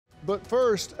But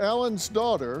first, Alan's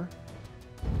daughter,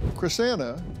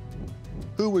 Crissana,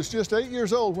 who was just 8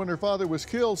 years old when her father was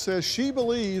killed, says she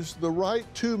believes the right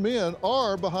two men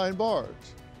are behind bars.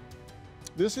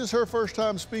 This is her first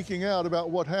time speaking out about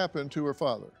what happened to her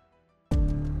father.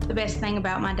 The best thing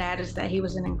about my dad is that he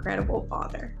was an incredible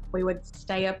father. We would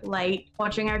stay up late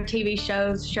watching our TV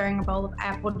shows, sharing a bowl of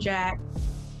Apple Jack.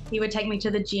 He would take me to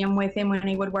the gym with him when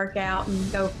he would work out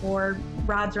and go for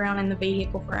rides around in the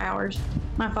vehicle for hours.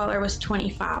 My father was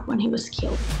 25 when he was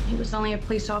killed. He was only a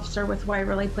police officer with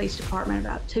Waverly Police Department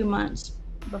about 2 months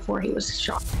before he was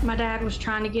shot. My dad was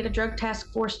trying to get a drug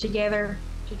task force together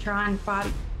to try and fight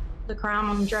the crime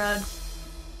on drugs.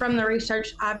 From the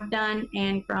research I've done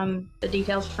and from the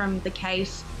details from the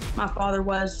case, my father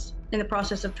was in the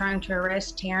process of trying to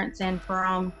arrest Terrence and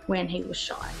Ferrone when he was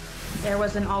shot. There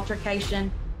was an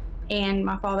altercation and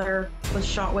my father was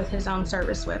shot with his own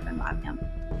service weapon by them.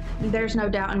 There's no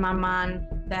doubt in my mind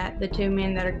that the two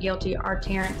men that are guilty are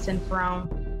Terrence and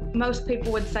Ferrone. Most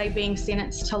people would say being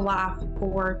sentenced to life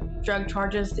for drug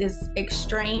charges is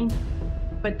extreme,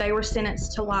 but they were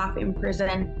sentenced to life in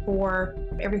prison for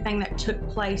everything that took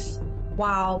place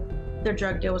while their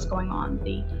drug deal was going on.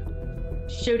 The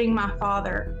shooting my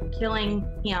father, killing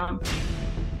him.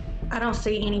 I don't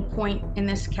see any point in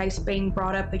this case being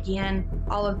brought up again.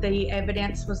 All of the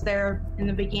evidence was there in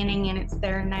the beginning and it's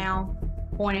there now,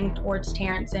 pointing towards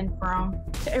Terrence and Ferrone.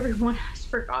 Everyone has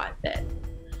forgot that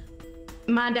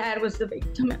my dad was the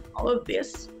victim in all of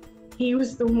this. He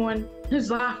was the one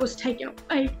whose life was taken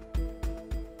away.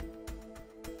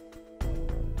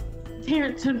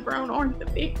 Terrence and Ferrone aren't the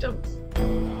victims.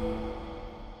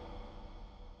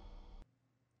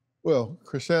 Well,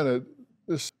 Crissana,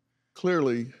 this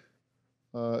clearly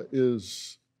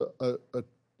is a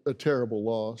terrible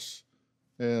loss,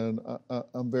 and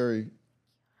I'm very,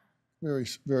 very,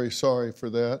 very sorry for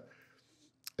that.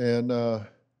 And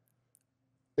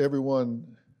everyone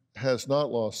has not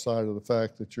lost sight of the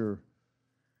fact that your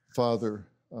father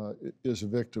is a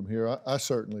victim here. I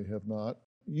certainly have not.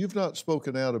 You've not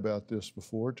spoken out about this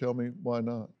before. Tell me why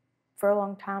not? For a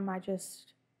long time, I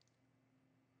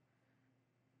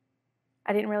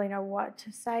didn't really know what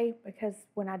to say, because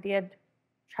when I did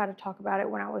try to talk about it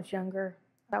when I was younger,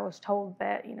 I was told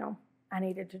that, I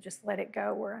needed to just let it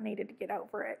go, or I needed to get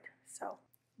over it. So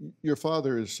your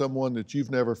father is someone that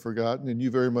you've never forgotten, and you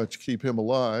very much keep him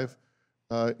alive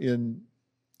in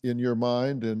your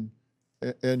mind and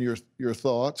your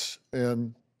thoughts.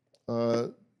 And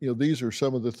these are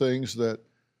some of the things that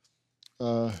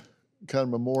kind of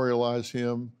memorialize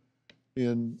him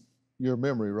in your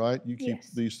memory, right? You keep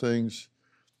these things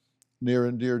near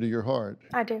and dear to your heart.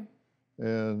 I do.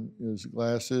 And his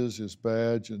glasses, his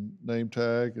badge and name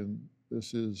tag, and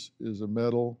this is a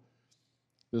medal.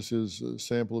 This is a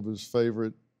sample of his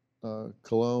favorite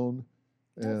cologne.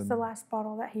 That's the last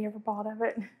bottle that he ever bought of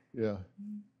it. Yeah.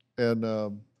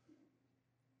 And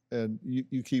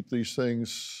you keep these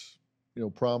things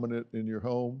prominent in your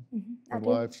home and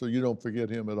life, so you don't forget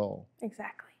him at all.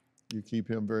 Exactly. You keep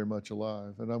him very much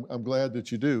alive, and I'm glad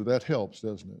that you do. That helps,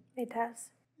 doesn't it? It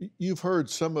does. You've heard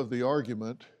some of the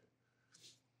argument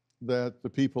that the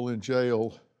people in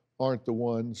jail aren't the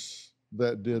ones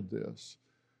that did this,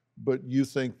 but you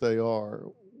think they are.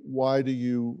 Why do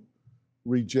you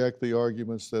reject the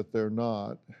arguments that they're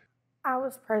not? I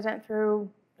was present through,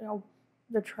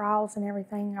 the trials and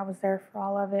everything. I was there for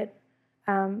all of it.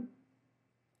 And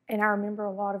I remember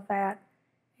a lot of that.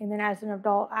 And then as an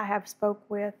adult, I have spoke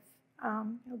with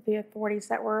the authorities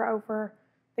that were over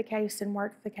the case and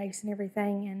worked the case and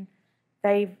everything. And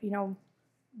they've,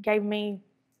 gave me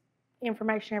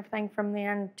information, everything from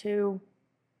then to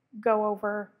go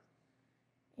over.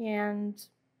 And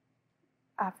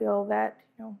I feel that,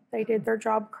 they did their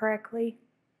job correctly.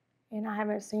 And I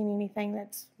haven't seen anything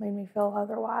that's made me feel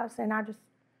otherwise. And I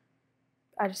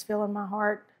just feel in my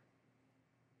heart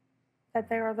that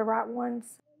they are the right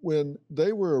ones. When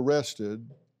they were arrested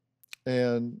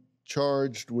and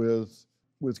charged with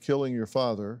killing your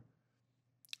father,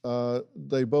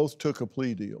 they both took a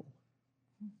plea deal.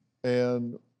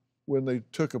 And when they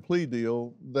took a plea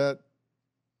deal, that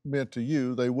meant to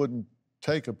you they wouldn't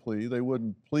take a plea, they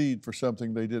wouldn't plead for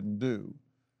something they didn't do,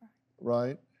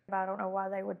 right? I don't know why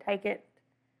they would take it.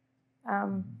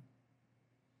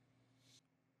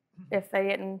 If they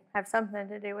didn't have something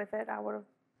to do with it, I would have.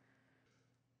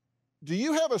 Do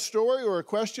you have a story or a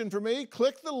question for me?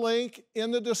 Click the link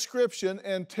in the description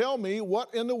and tell me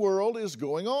what in the world is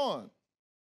going on.